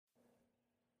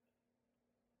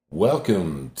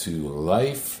Welcome to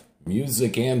Life,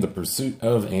 Music, and the Pursuit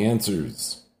of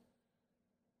Answers.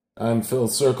 I'm Phil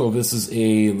Circle. This is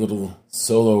a little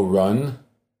solo run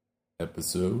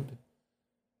episode.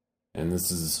 And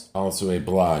this is also a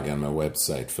blog on my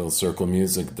website,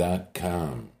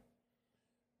 philcirclemusic.com.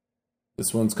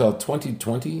 This one's called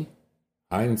 2020,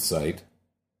 Hindsight,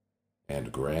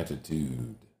 and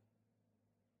Gratitude.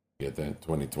 Get that?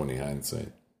 2020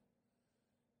 Hindsight.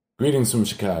 Greetings from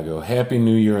Chicago. Happy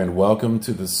New Year and welcome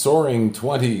to the Soaring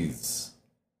 20s.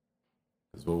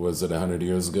 Because what was it 100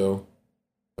 years ago?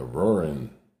 The Roaring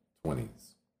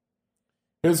 20s.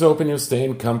 Here's hoping you're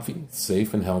staying comfy,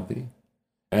 safe and healthy,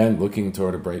 and looking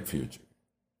toward a bright future.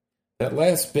 That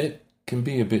last bit can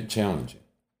be a bit challenging.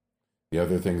 The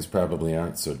other things probably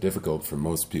aren't so difficult for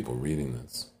most people reading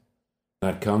this.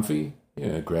 Not comfy?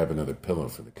 Yeah, grab another pillow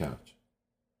for the couch.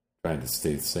 Trying to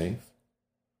stay safe?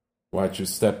 Watch your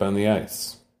step on the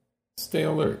ice. Stay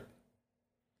alert.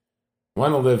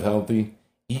 Want to live healthy?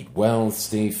 Eat well,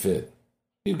 stay fit.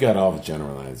 You've got all the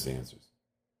generalized answers.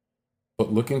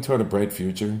 But looking toward a bright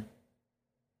future?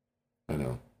 I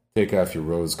know. Take off your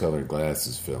rose-colored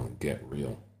glasses, Phil, and get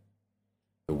real.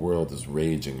 The world is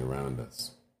raging around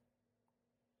us.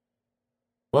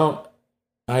 Well,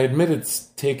 I admit it's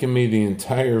taken me the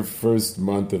entire first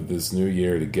month of this new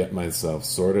year to get myself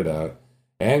sorted out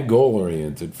and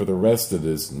goal-oriented for the rest of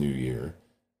this new year.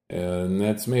 And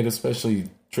that's made especially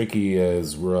tricky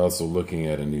as we're also looking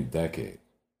at a new decade.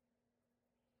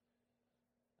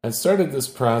 I started this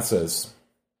process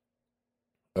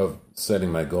of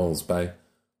setting my goals by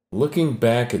looking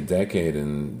back a decade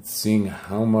and seeing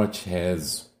how much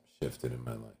has shifted in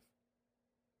my life.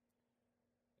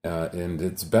 And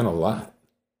it's been a lot.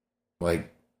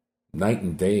 Like night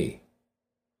and day.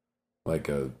 Like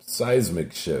a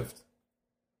seismic shift.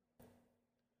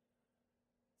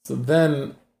 So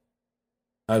then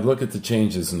I look at the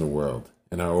changes in the world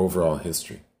and our overall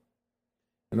history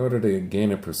in order to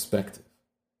gain a perspective.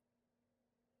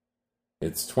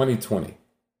 It's 2020.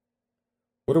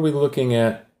 What are we looking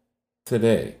at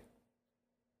today?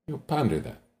 Ponder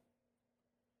that.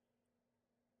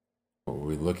 What were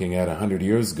we looking at 100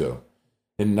 years ago?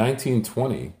 In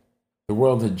 1920, the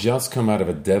world had just come out of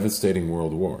a devastating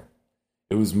world war.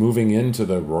 It was moving into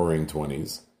the Roaring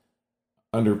 20s.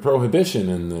 Under prohibition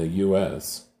in the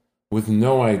U.S., with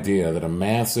no idea that a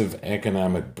massive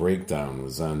economic breakdown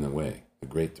was on the way, the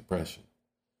Great Depression,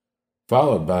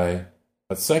 followed by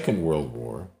a Second World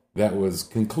War that was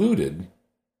concluded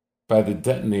by the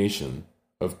detonation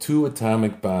of 2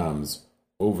 atomic bombs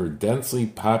over densely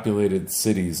populated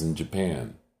cities in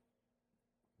Japan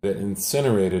that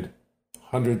incinerated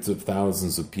hundreds of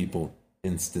thousands of people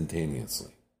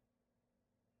instantaneously.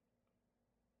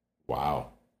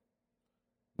 Wow.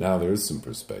 Now there's some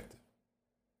perspective.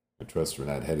 I trust we're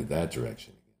not headed that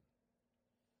direction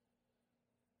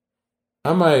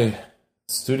again. On my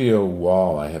studio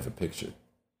wall, I have a picture.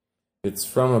 It's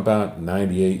from about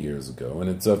 98 years ago, and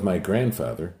it's of my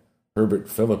grandfather, Herbert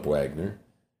Philip Wagner,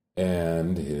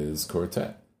 and his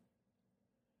quartet.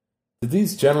 Did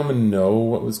these gentlemen know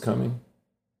what was coming?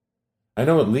 I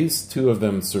know at least 2 of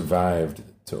them survived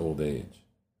to old age.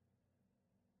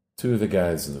 2 of the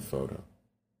guys in the photo.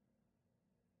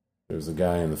 There's a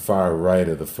guy in the far right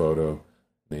of the photo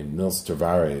named Nils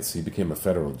Tavares. He became a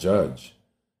federal judge.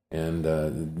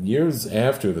 And years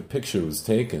after the picture was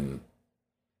taken,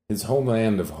 his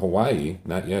homeland of Hawaii,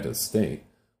 not yet a state,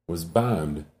 was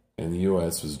bombed, and the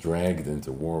U.S. was dragged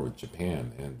into war with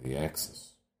Japan and the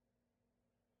Axis.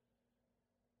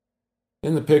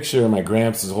 In the picture, my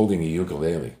gramps is holding a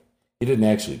ukulele. He didn't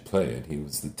actually play it. He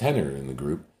was the tenor in the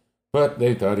group, but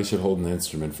they thought he should hold an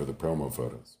instrument for the promo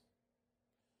photos.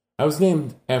 I was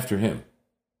named after him.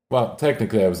 Well,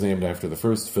 technically I was named after the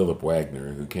first Philip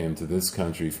Wagner, who came to this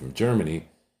country from Germany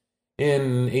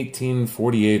in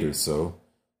 1848 or so,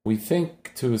 we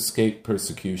think to escape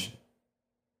persecution.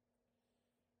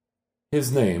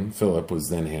 His name, Philip, was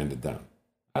then handed down.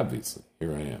 Obviously,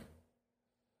 here I am.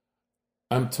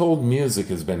 I'm told music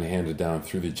has been handed down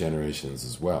through the generations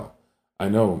as well. I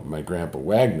know my grandpa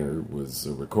Wagner was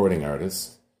a recording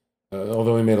artist,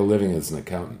 although he made a living as an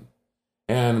accountant.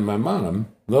 And my mom,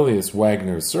 Lilius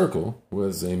Wagner Circle,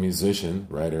 was a musician,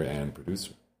 writer, and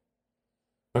producer.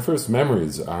 My first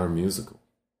memories are musical.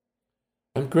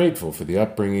 I'm grateful for the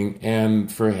upbringing and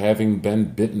for having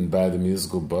been bitten by the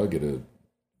musical bug at a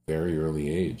very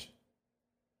early age.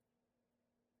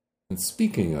 And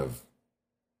speaking of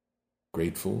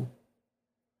grateful,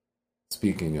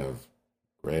 speaking of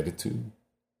gratitude,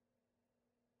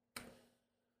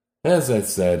 as I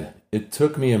said, it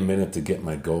took me a minute to get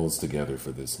my goals together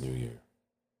for this new year.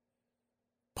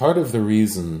 part of the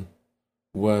reason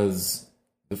was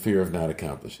the fear of not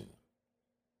accomplishing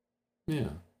it. Yeah.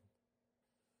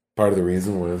 Part of the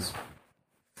reason was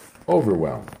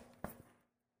overwhelm.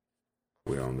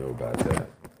 We all know about that.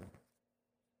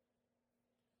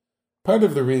 Part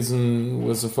of the reason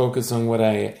was a focus on what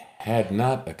I had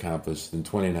not accomplished in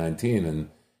 2019 and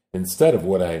instead of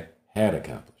what I had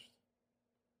accomplished.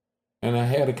 And I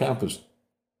had accomplished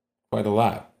quite a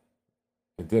lot.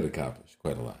 I did accomplish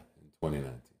quite a lot in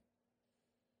 2019.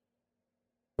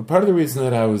 But part of the reason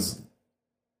that I was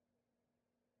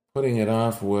putting it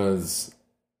off was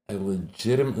I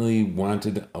legitimately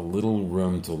wanted a little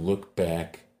room to look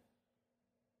back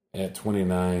at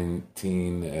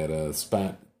 2019 at a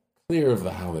spot clear of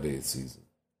the holiday season.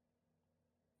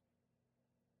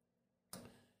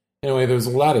 Anyway, there's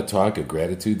a lot of talk of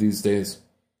gratitude these days.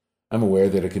 I'm aware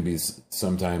that it can be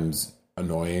sometimes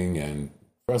annoying and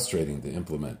frustrating to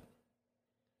implement.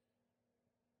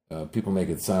 People make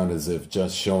it sound as if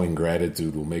just showing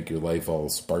gratitude will make your life all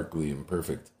sparkly and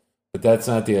perfect. But that's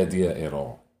not the idea at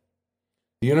all.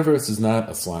 The universe is not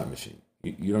a slot machine.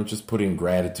 You don't just put in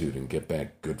gratitude and get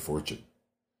back good fortune.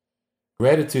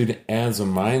 Gratitude as a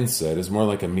mindset is more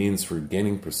like a means for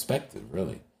gaining perspective,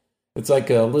 really. It's like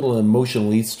a little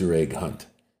emotional Easter egg hunt.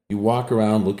 You walk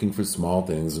around looking for small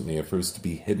things that may at first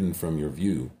be hidden from your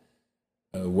view.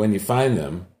 When you find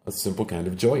them, a simple kind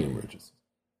of joy emerges.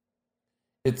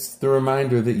 It's the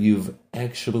reminder that you've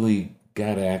actually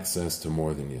got access to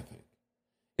more than you think.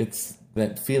 It's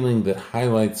that feeling that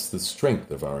highlights the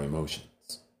strength of our emotions.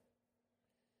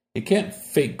 You can't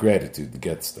fake gratitude to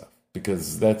get stuff,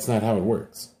 because that's not how it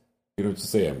works. You don't just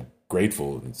say, I'm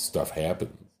grateful, and stuff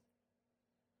happens.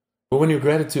 But when your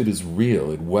gratitude is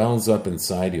real, it wells up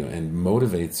inside you and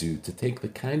motivates you to take the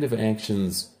kind of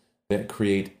actions that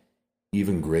create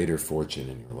even greater fortune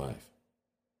in your life.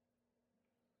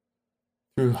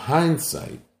 Through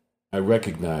hindsight, I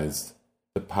recognized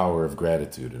the power of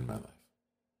gratitude in my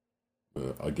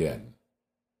life. Again,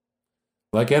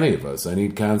 like any of us, I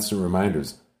need constant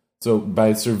reminders. So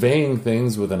by surveying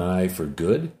things with an eye for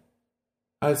good,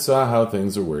 I saw how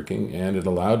things are working, and it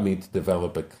allowed me to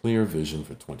develop a clear vision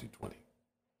for 2020.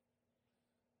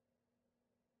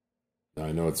 Now,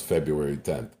 I know it's February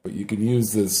 10th, but you can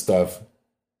use this stuff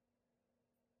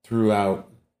throughout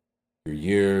your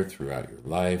year, throughout your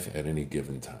life, at any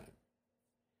given time.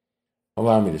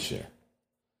 Allow me to share.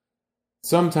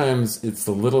 Sometimes it's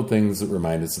the little things that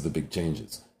remind us of the big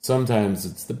changes. Sometimes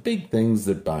it's the big things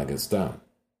that bog us down.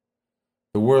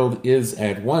 The world is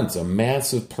at once a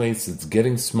massive place that's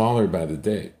getting smaller by the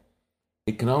day.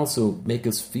 It can also make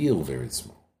us feel very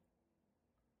small.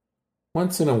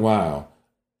 Once in a while,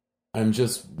 I'm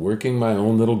just working my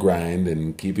own little grind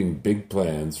and keeping big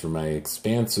plans for my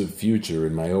expansive future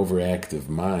in my overactive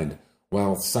mind,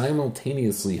 while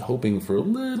simultaneously hoping for a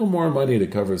little more money to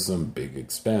cover some big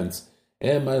expense,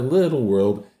 and my little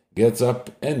world gets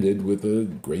upended with a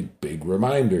great big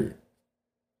reminder.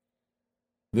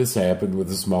 This happened with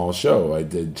a small show I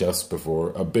did just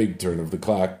before a big turn of the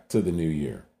clock to the new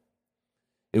year.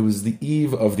 It was the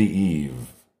eve of the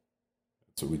eve.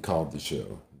 That's what we called the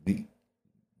show. The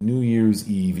New Year's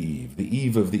Eve. The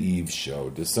eve of the eve show,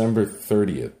 December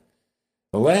 30th.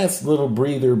 The last little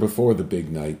breather before the big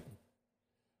night.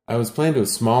 I was playing to a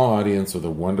small audience with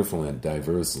a wonderful and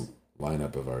diverse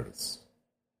lineup of artists.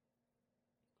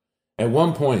 At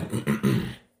one point,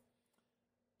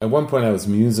 I was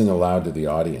musing aloud to the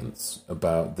audience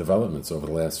about developments over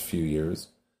the last few years.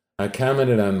 I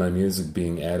commented on my music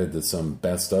being added to some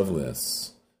best-of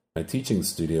lists, my teaching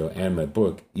studio and my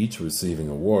book, each receiving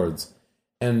awards,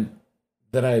 and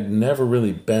that I had never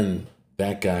really been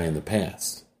that guy in the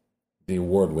past, the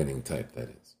award-winning type, that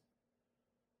is.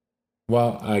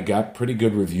 While I got pretty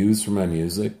good reviews for my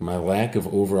music, my lack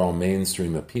of overall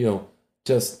mainstream appeal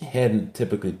just hadn't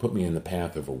typically put me in the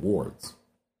path of awards.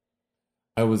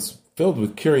 I was filled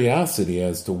with curiosity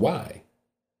as to why.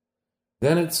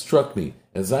 Then it struck me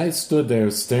as I stood there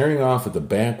staring off at the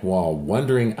back wall,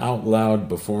 wondering out loud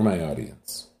before my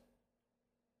audience.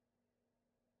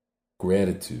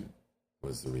 Gratitude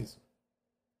was the reason.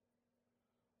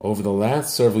 Over the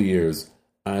last several years,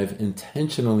 I've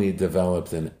intentionally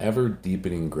developed an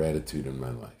ever-deepening gratitude in my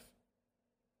life.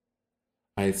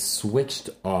 I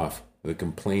switched off the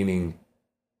complaining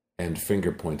and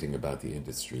finger-pointing about the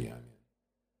industry I'm in,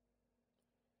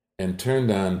 and turned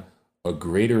on a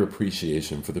greater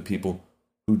appreciation for the people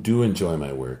who do enjoy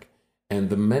my work and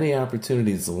the many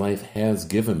opportunities life has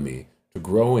given me to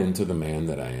grow into the man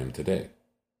that I am today.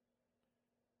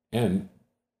 And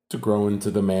to grow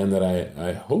into the man that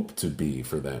I hope to be,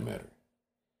 for that matter.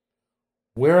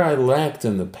 Where I lacked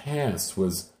in the past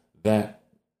was that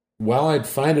while I'd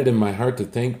find it in my heart to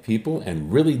thank people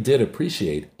and really did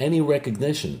appreciate any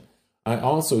recognition, I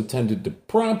also tended to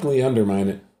promptly undermine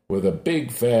it with a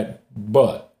big fat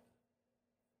but.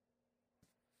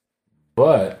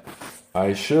 But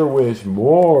I sure wish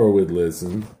more would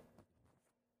listen.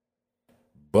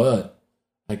 But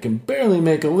I can barely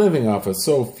make a living off of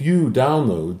so few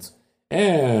downloads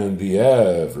and the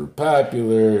ever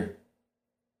popular.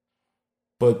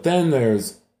 But then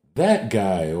there's that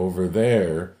guy over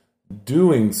there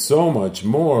doing so much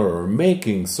more or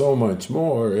making so much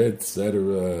more,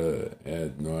 etc.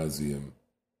 ad nauseum.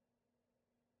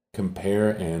 Compare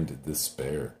and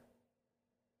despair.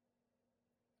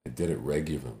 I did it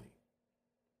regularly.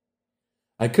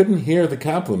 I couldn't hear the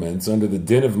compliments under the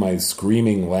din of my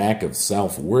screaming lack of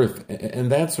self-worth, and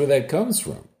that's where that comes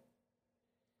from.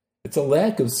 It's a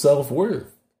lack of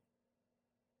self-worth.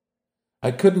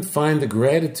 I couldn't find the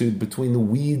gratitude between the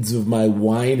weeds of my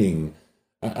whining.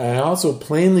 I also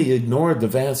plainly ignored the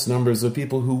vast numbers of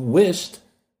people who wished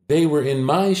they were in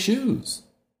my shoes.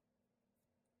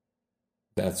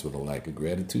 That's what a lack of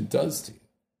gratitude does to you.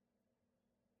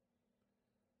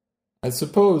 I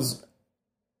suppose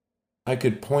I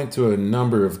could point to a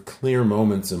number of clear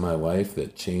moments in my life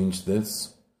that changed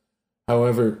this.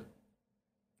 However,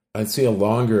 I see a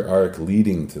longer arc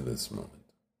leading to this moment.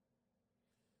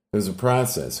 There's a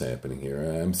process happening here.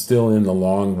 I'm still in the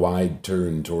long, wide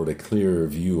turn toward a clearer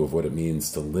view of what it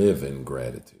means to live in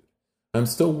gratitude. I'm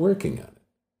still working on it.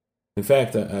 In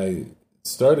fact, I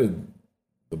started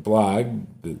the blog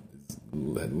that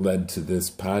led to this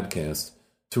podcast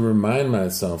to remind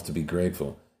myself to be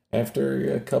grateful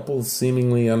after a couple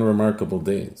seemingly unremarkable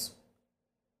days.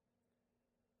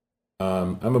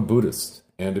 I'm a Buddhist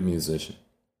and a musician.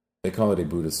 They call it a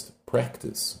Buddhist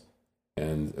practice,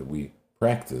 and we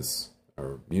practice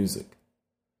our music.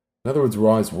 In other words, we're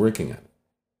always working on it.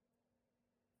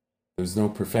 There's no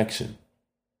perfection,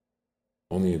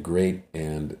 only a great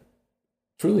and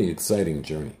truly exciting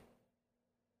journey.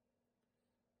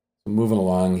 So moving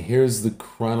along, here's the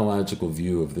chronological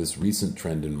view of this recent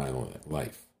trend in my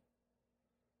life.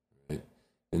 Right?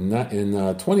 In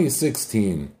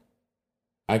 2016,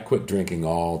 I quit drinking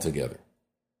altogether.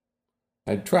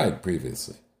 I'd tried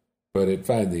previously, but it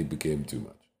finally became too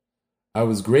much. I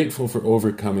was grateful for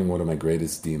overcoming one of my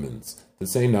greatest demons, to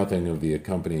say nothing of the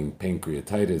accompanying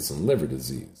pancreatitis and liver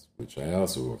disease, which I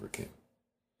also overcame.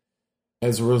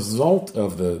 As a result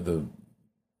of the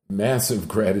massive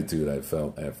gratitude I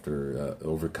felt after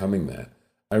overcoming that,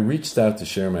 I reached out to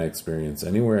share my experience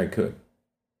anywhere I could.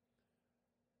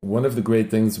 One of the great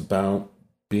things about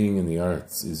being in the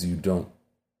arts is you don't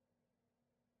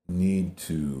need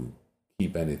to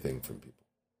keep anything from people.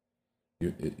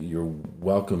 You're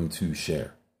welcome to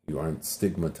share. You aren't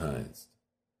stigmatized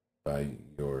by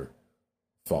your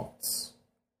faults,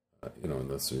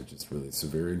 unless they're just really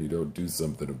severe and you don't do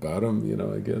something about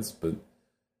them, I guess, but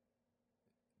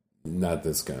not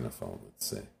this kind of fault, let's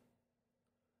say.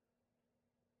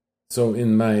 So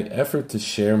in my effort to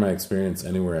share my experience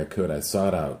anywhere I could, I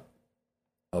sought out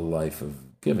a life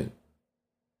of giving.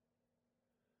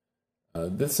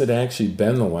 This had actually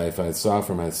been the life I saw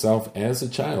for myself as a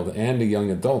child and a young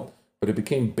adult, but it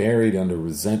became buried under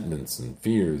resentments and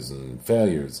fears and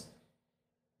failures,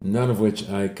 none of which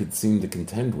I could seem to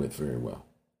contend with very well.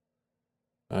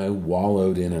 I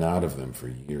wallowed in and out of them for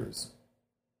years.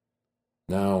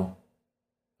 Now,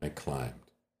 I climbed.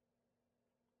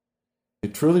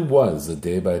 It truly was a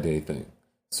day-by-day thing.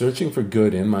 Searching for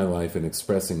good in my life and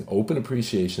expressing open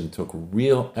appreciation took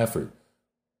real effort,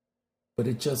 but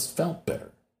it just felt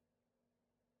better,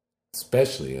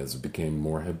 especially as it became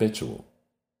more habitual.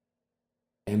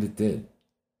 And it did.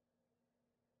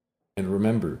 And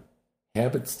remember,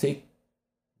 habits take,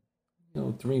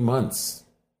 3 months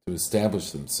to establish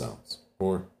themselves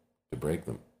or to break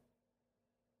them.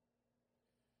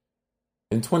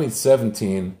 In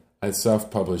 2017, I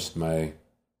self-published my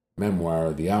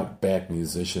memoir, The Outback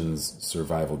Musician's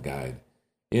Survival Guide,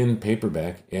 in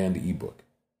paperback and ebook.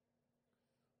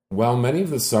 While many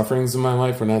of the sufferings in my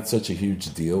life were not such a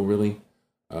huge deal, really,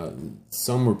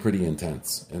 some were pretty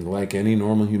intense. And like any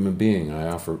normal human being, I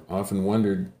often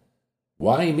wondered,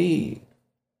 why me?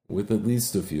 With at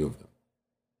least a few of them.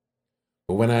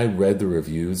 But when I read the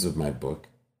reviews of my book,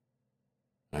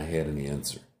 I had an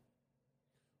answer.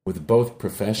 With both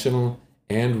professional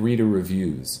and reader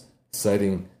reviews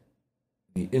citing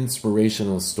the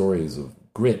inspirational stories of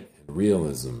grit and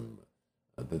realism,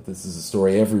 that this is a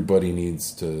story everybody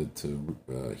needs to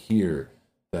hear,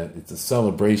 that it's a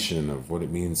celebration of what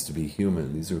it means to be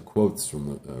human. These are quotes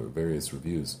from various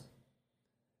reviews.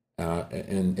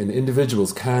 And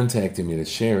individuals contacting me to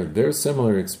share their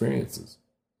similar experiences.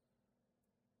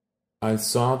 I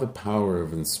saw the power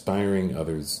of inspiring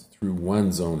others through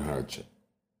one's own hardship.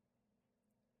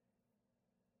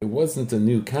 It wasn't a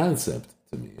new concept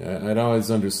to me. I'd always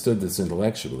understood this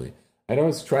intellectually. I'd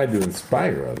always tried to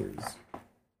inspire others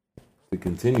to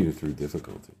continue through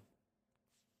difficulty.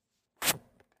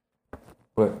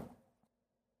 But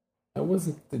I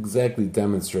wasn't exactly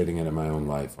demonstrating it in my own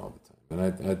life all the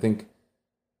time. And I think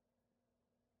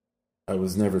I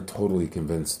was never totally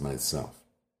convinced myself.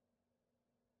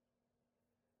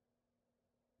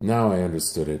 Now I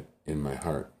understood it in my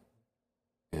heart,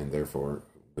 and therefore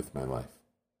with my life.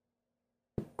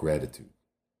 Gratitude.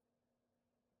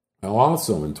 Now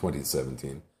also in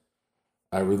 2017,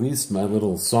 I released my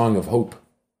little song of hope,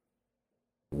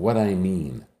 What I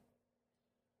Mean.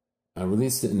 I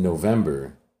released it in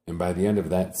November, and by the end of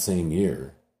that same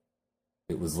year,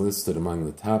 it was listed among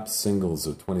the top singles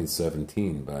of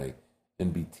 2017 by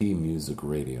NBT Music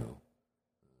Radio,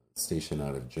 station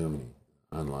out of Germany,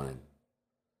 online.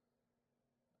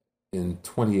 In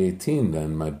 2018,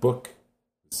 then, my book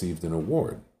received an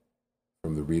award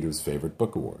from the Reader's Favorite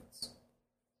Book Awards,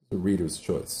 the Reader's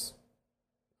Choice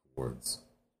Awards.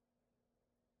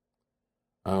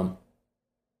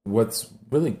 What's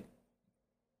really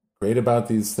great about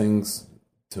these things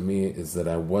to me is that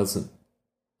I wasn't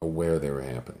aware they were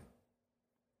happening.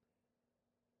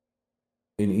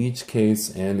 In each case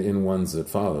and in ones that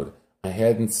followed, I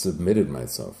hadn't submitted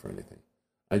myself for anything.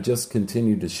 I just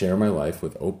continued to share my life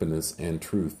with openness and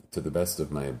truth to the best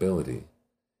of my ability,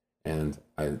 and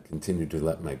I continued to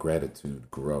let my gratitude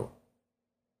grow.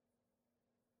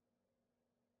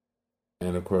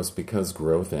 And of course, because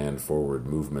growth and forward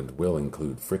movement will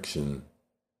include friction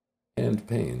and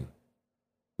pain,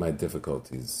 my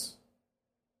difficulties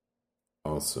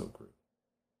also grew.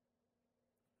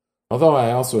 Although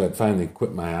I also had finally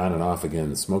quit my on and off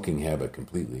again smoking habit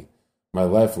completely, my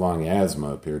lifelong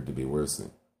asthma appeared to be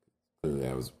worsening. Clearly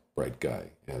I was a bright guy,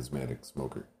 asthmatic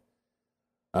smoker.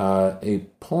 A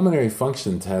pulmonary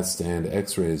function test and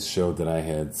x-rays showed that I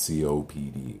had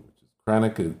COPD, which is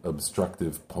chronic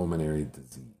obstructive pulmonary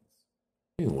disease.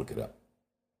 You can look it up.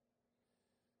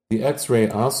 The x-ray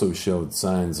also showed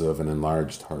signs of an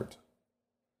enlarged heart.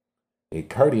 A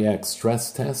cardiac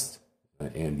stress test,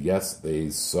 and yes,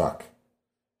 they suck,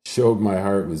 showed my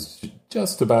heart was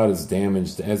just about as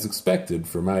damaged as expected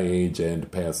for my age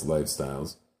and past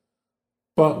lifestyles,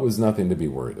 but was nothing to be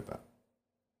worried about.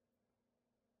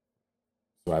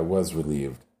 So I was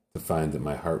relieved to find that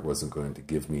my heart wasn't going to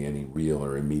give me any real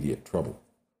or immediate trouble.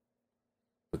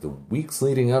 But the weeks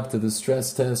leading up to the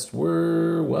stress test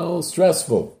were, well,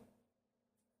 stressful.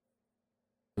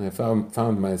 And I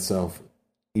found myself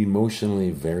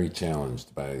emotionally very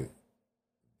challenged by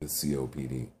the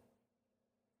COPD.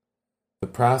 The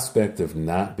prospect of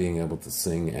not being able to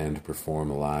sing and perform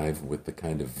live with the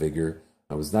kind of vigor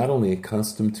I was not only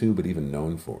accustomed to, but even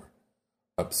known for,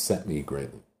 upset me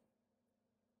greatly.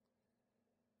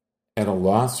 At a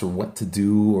loss for what to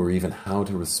do or even how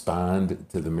to respond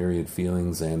to the myriad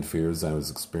feelings and fears I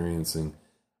was experiencing,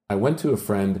 I went to a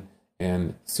friend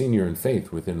and senior in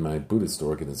faith within my Buddhist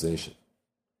organization.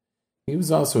 He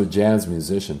was also a jazz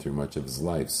musician through much of his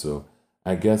life, so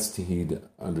I guessed he'd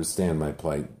understand my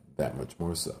plight that much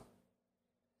more so.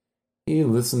 He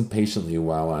listened patiently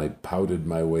while I pouted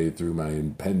my way through my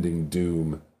impending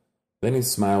doom. Then he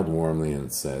smiled warmly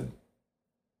and said,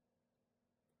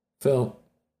 "Phil,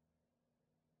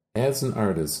 as an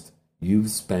artist,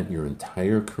 you've spent your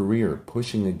entire career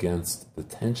pushing against the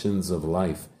tensions of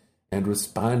life and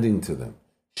responding to them,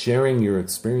 sharing your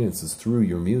experiences through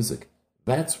your music.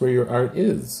 That's where your art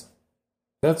is.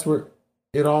 That's where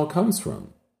it all comes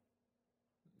from.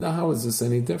 Now, how is this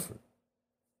any different?"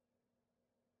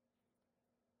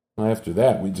 After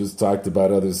that, we just talked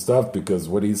about other stuff because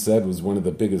what he said was one of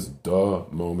the biggest duh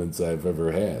moments I've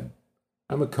ever had.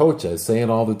 I'm a coach. I say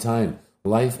it all the time.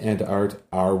 Life and art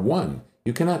are one.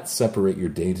 You cannot separate your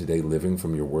day-to-day living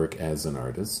from your work as an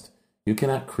artist. You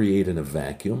cannot create in a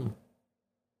vacuum.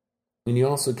 And you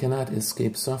also cannot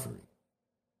escape suffering.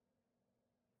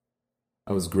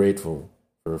 I was grateful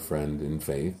for a friend in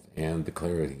faith and the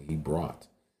clarity he brought.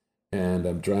 And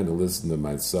I'm trying to listen to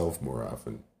myself more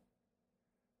often.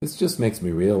 This just makes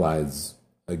me realize,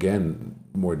 again,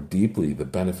 more deeply the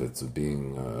benefits of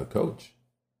being a coach.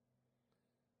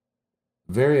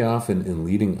 Very often in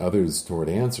leading others toward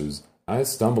answers, I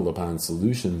stumble upon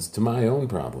solutions to my own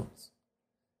problems.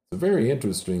 It's a very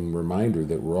interesting reminder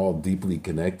that we're all deeply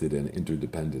connected and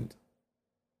interdependent.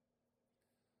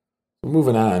 So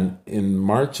moving on, in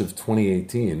March of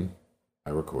 2018, I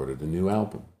recorded a new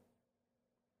album.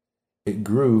 It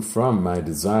grew from my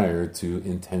desire to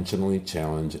intentionally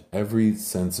challenge every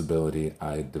sensibility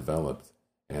I developed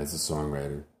as a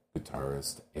songwriter,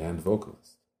 guitarist, and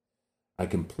vocalist. I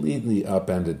completely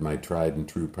upended my tried and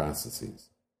true processes.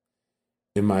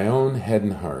 In my own head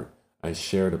and heart, I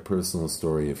shared a personal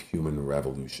story of human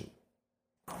revolution.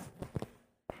 I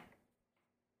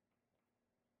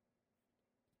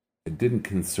didn't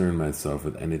concern myself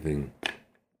with anything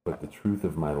but the truth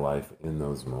of my life in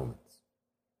those moments.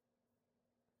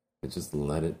 I just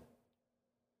let it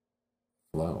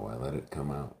flow. I let it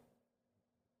come out.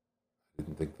 I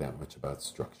didn't think that much about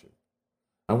structure.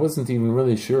 I wasn't even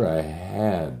really sure I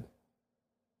had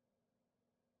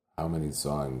how many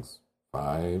songs.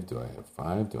 5? Do I have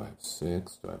 5? Do I have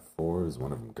 6? Do I have 4? Is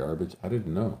one of them garbage? I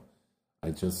didn't know. I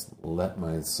just let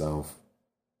myself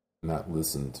not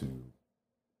listen to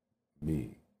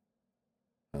me.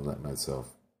 I let myself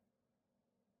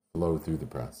flow through the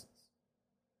process.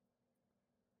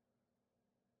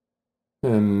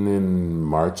 And in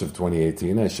March of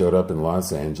 2018, I showed up in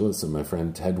Los Angeles at my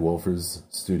friend Ted Wolfer's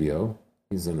studio.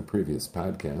 He's in a previous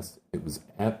podcast. It was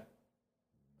at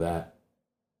that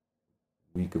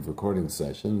week of recording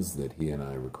sessions that he and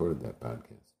I recorded that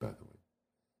podcast, by the way.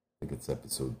 I think it's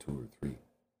episode 2 or 3.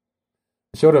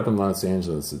 I showed up in Los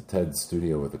Angeles at Ted's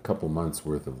studio with a couple months'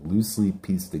 worth of loosely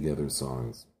pieced together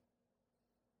songs.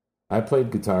 I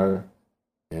played guitar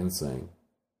and sang.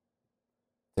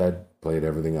 Ted played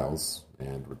everything else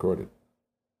and recorded.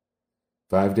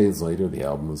 5 days later, the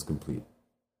album was complete.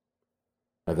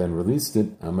 I then released it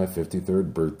on my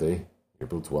 53rd birthday,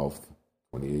 April 12th,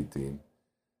 2018.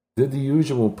 Did the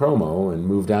usual promo and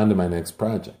moved on to my next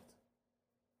project.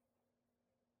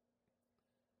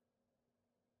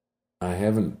 I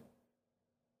haven't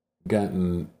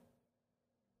gotten,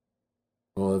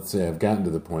 well, let's say I've gotten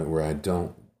to the point where I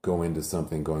don't go into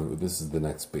something going, this is the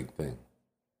next big thing.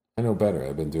 I know better.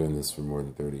 I've been doing this for more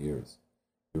than 30 years.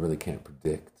 You really can't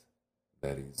predict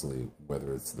that easily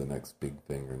whether it's the next big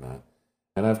thing or not.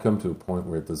 And I've come to a point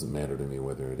where it doesn't matter to me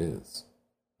whether it is.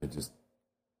 I just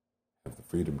have the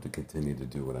freedom to continue to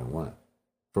do what I want,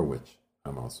 for which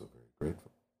I'm also very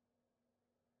grateful.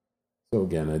 So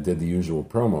again, I did the usual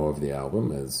promo of the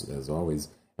album, as always,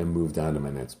 and moved on to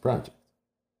my next project.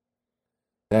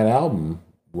 That album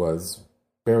was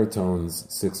Baritones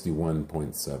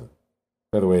 61.7.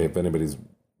 By the way, if anybody's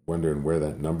wondering where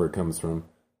that number comes from,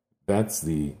 that's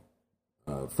the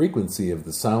frequency of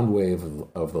the sound wave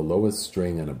of the lowest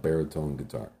string on a baritone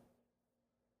guitar.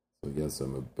 So yes,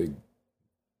 I'm a big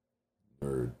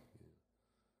nerd.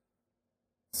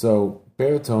 So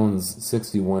Baritones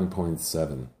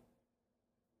 61.7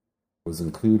 was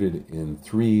included in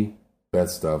 3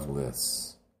 best of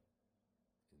lists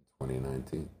in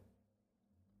 2019.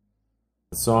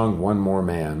 The song One More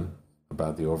Man,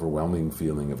 about the overwhelming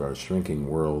feeling of our shrinking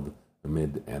world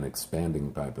amid an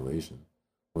expanding population,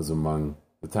 was among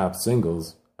the top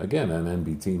singles, again on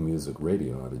NBT Music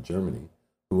Radio out of Germany,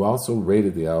 who also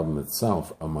rated the album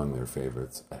itself among their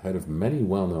favorites, ahead of many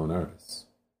well-known artists.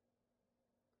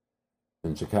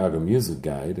 And Chicago Music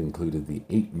Guide included the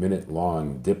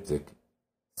 8-minute-long diptych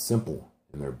Simple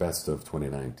in their Best of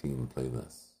 2019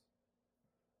 playlists.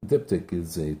 Diptych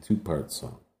is a 2-part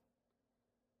song.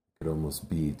 It could almost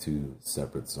be 2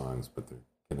 separate songs, but they're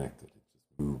connected. It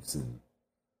just moves in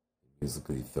a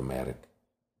musically thematic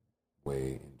way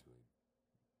into a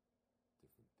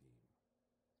different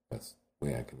theme. Best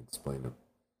way I can explain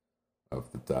it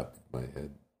off the top of my head.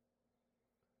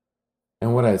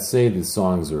 And what I say the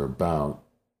songs are about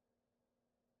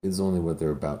is only what they're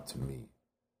about to me.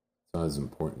 It's not as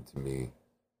important to me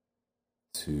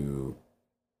to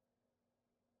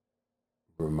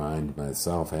remind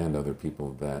myself and other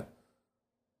people that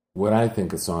what I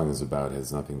think a song is about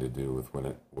has nothing to do with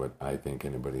what I think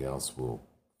anybody else will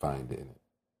find in it,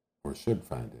 or should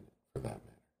find in it, for that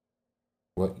matter.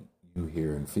 What you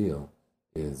hear and feel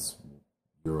is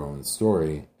your own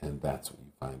story, and that's what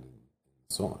you find in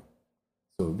the song.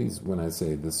 So when I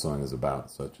say this song is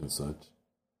about such and such,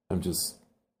 I'm just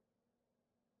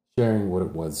sharing what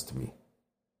it was to me.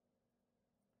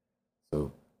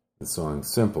 So the song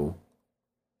Simple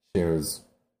shares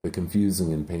the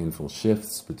confusing and painful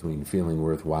shifts between feeling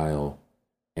worthwhile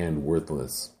and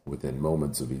worthless within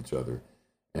moments of each other,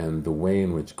 and the way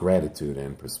in which gratitude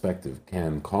and perspective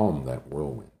can calm that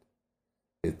whirlwind.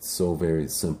 It's so very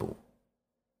simple,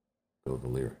 go the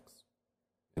lyrics.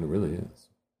 And it really is.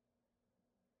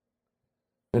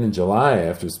 And in July,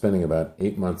 after spending about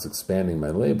 8 months expanding my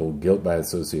label, Guilt by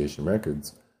Association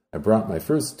Records, I brought my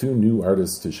first 2 new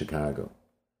artists to Chicago.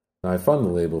 Now, I fund the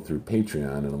label through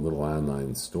Patreon and a little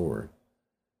online store,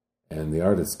 and the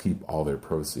artists keep all their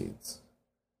proceeds.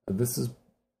 This is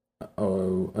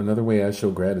another way I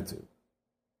show gratitude.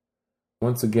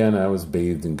 Once again, I was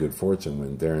bathed in good fortune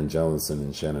when Darren Jellison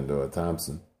and Shenandoah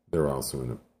Thompson, they're also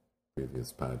in a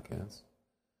previous podcast,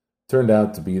 turned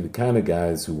out to be the kind of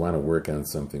guys who want to work on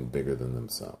something bigger than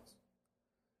themselves.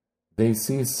 They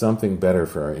see something better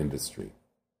for our industry.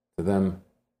 To them,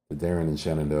 to Darren and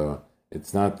Shenandoah,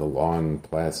 it's not the long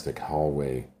plastic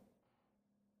hallway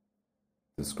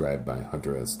described by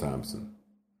Hunter S. Thompson.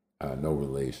 No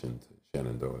relation to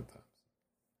Shenandoah Thompson.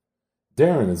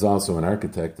 Darren is also an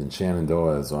architect, and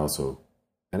Shenandoah is also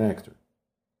an actor.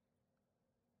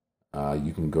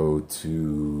 You can go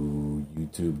to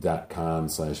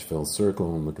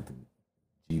youtube.com/PhilCircle and look at the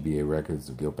GBA Records,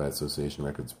 the Guilt by Association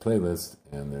Records playlist,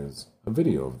 and there's a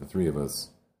video of the three of us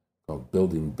called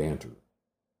Building Banter.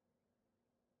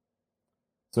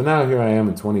 So now here I am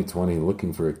in 2020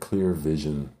 looking for a clear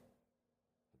vision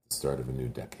at the start of a new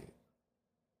decade.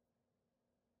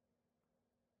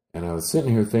 And I was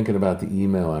sitting here thinking about the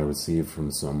email I received from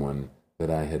someone that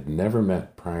I had never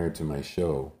met prior to my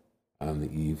show on the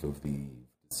eve of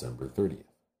December 30th.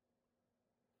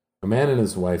 A man and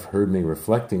his wife heard me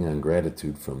reflecting on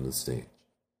gratitude from the stage.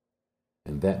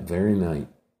 And that very night,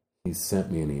 he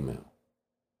sent me an email.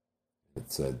 It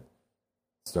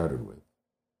started with,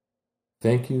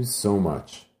 "Thank you so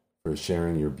much for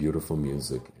sharing your beautiful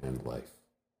music and life.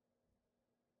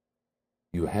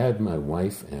 You had my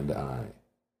wife and I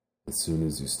as soon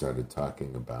as you started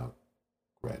talking about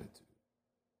gratitude."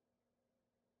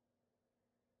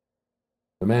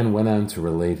 The man went on to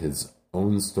relate his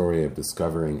own story of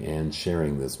discovering and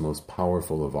sharing this most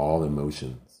powerful of all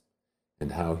emotions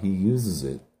and how he uses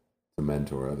it to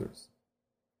mentor others.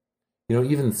 You know,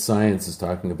 even science is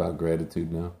talking about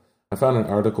gratitude now. I found an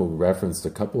article referenced a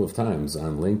couple of times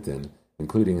on LinkedIn,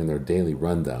 including in their daily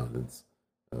rundown. It's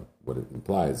what it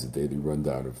implies, a daily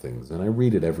rundown of things. And I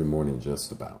read it every morning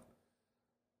just about.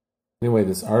 Anyway,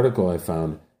 this article I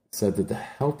found said that the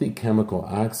healthy chemical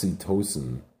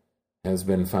oxytocin has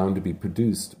been found to be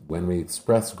produced when we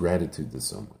express gratitude to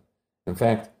someone. In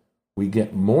fact, we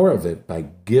get more of it by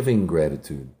giving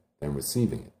gratitude than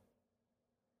receiving it.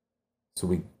 So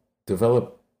we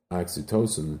develop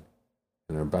oxytocin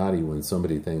in our body when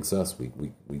somebody thanks us. We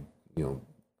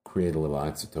create a little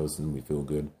oxytocin, we feel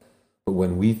good. But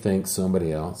when we thank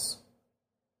somebody else,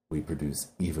 we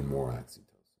produce even more oxytocin.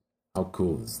 How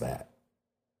cool is that?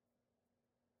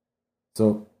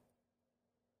 So,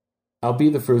 I'll be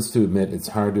the first to admit it's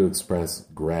hard to express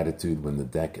gratitude when the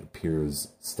deck appears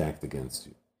stacked against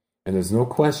you. And there's no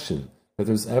question that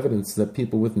there's evidence that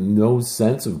people with no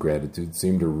sense of gratitude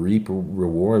seem to reap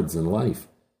rewards in life.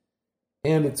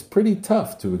 And it's pretty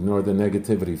tough to ignore the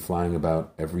negativity flying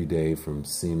about every day from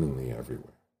seemingly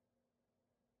everywhere.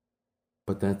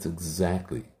 But that's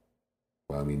exactly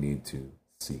why we need to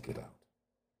seek it out.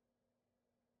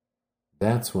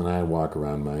 That's when I walk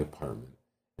around my apartment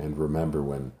and remember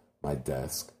when my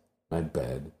desk, my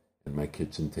bed, and my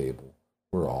kitchen table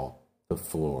were all the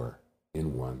floor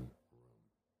in one room.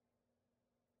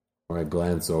 Or I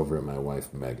glance over at my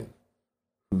wife, Megan,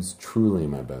 who's truly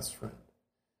my best friend,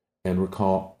 and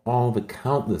recall all the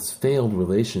countless failed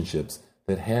relationships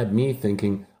that had me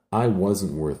thinking I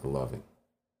wasn't worth loving.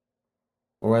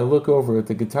 Or I look over at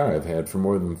the guitar I've had for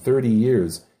more than 30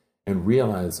 years and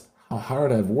realize how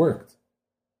hard I've worked,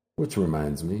 which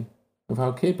reminds me of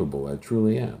how capable I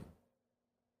truly am.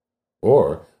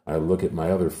 Or I look at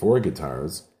my other 4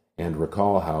 guitars and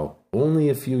recall how only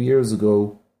a few years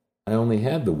ago I only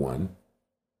had the one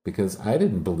because I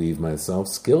didn't believe myself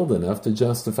skilled enough to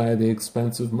justify the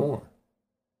expense of more.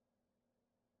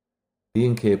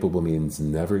 Being capable means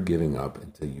never giving up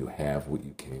until you have what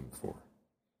you came for.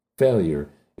 Failure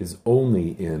is only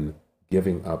in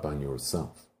giving up on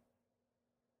yourself.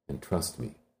 And trust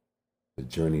me, the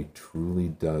journey truly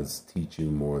does teach you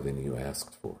more than you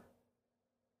asked for.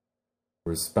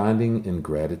 Responding in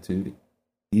gratitude,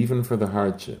 even for the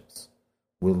hardships,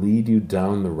 will lead you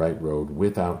down the right road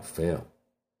without fail.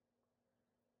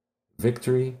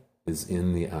 Victory is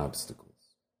in the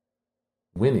obstacles.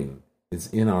 Winning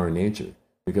is in our nature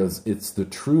because it's the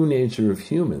true nature of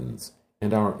humans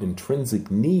and our intrinsic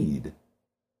need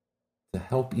to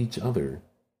help each other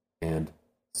and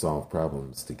solve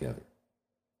problems together.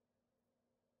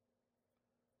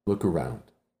 Look around.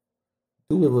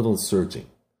 Do a little searching.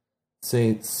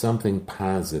 Say something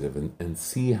positive and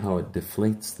see how it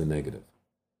deflates the negative.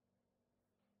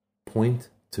 Point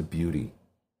to beauty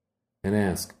and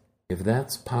ask if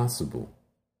that's possible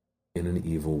in an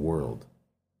evil world.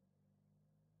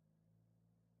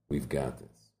 We've got this.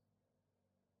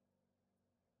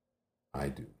 I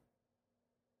do.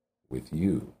 With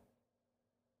you.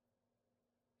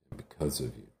 because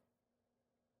of you,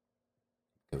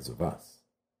 because of us.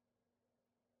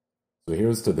 So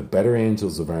here's to the better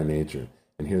angels of our nature,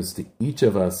 and here's to each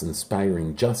of us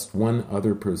inspiring just one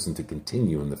other person to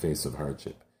continue in the face of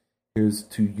hardship. Here's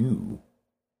to you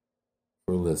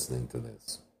for listening to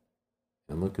this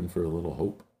and looking for a little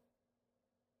hope.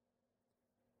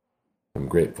 I'm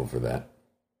grateful for that,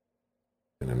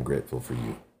 and I'm grateful for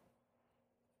you.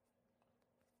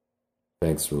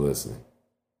 Thanks for listening.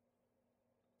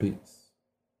 Peace.